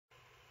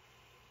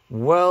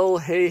Well,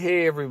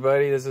 hey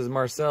everybody, this is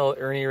Marcel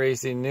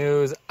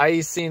IrnieracingNews,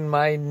 icing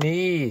my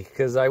knee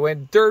because I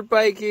went dirt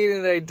biking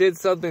and I did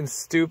something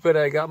stupid.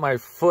 I got my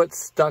foot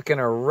stuck in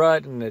a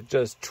rut and it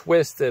just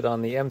twisted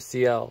on the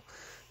MCL.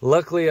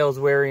 Luckily I was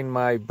wearing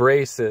my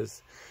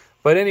braces.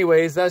 But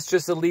anyways, that's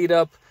just a lead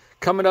up.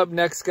 Coming up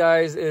next,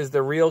 guys, is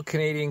the Real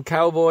Canadian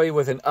Cowboy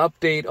with an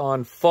update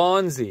on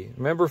Fonzy.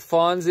 Remember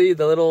Fonzy,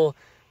 the little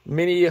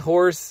mini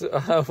horse,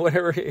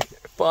 whatever,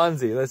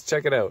 Fonzy. Let's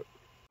check it out.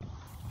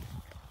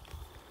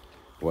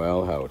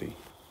 Well, howdy.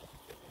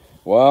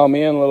 Well,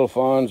 me and little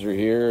Fonz are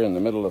here in the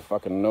middle of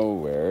fucking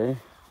nowhere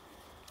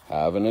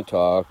having a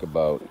talk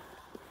about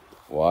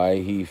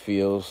why he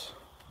feels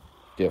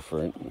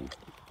different and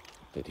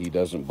that he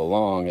doesn't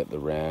belong at the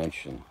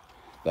ranch, and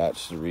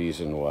that's the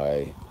reason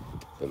why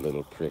the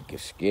little prick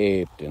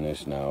escaped and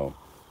is now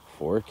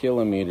 4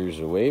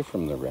 kilometers away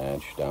from the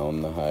ranch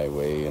down the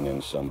highway and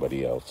in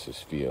somebody else's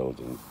field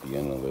and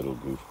being a little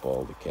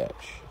goofball to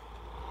catch.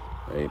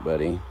 Right,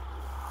 buddy?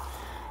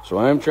 So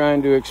I'm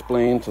trying to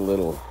explain to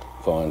little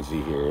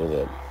Fonzy here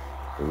that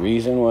the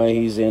reason why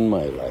he's in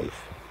my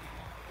life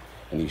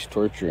and he's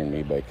torturing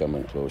me by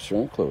coming closer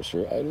and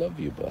closer, I love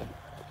you, bud.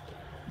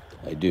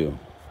 I do.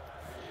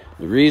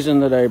 The reason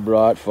that I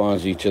brought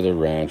Fonzy to the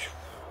ranch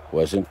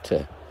wasn't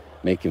to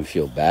make him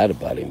feel bad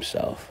about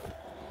himself,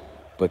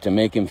 but to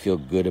make him feel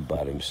good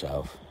about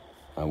himself.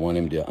 I want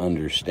him to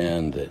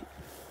understand that,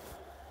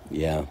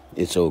 yeah,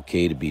 it's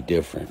okay to be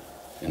different,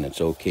 and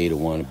it's okay to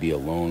want to be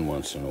alone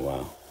once in a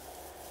while.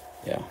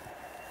 Yeah,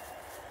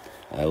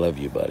 I love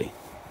you, buddy.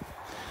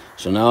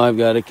 So now I've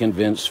got to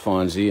convince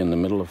Fonzy in the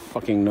middle of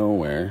fucking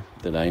nowhere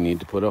that I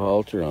need to put a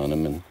halter on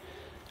him and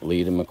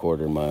lead him a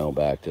 1/4 mile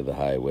back to the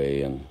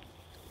highway and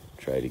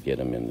try to get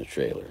him in the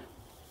trailer.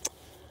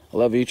 I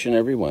love each and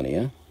every one of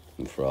you.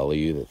 And for all of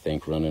you that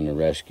think running a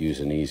rescue is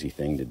an easy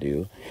thing to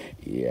do,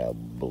 yeah,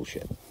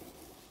 bullshit.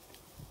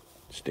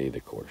 Stay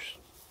the course.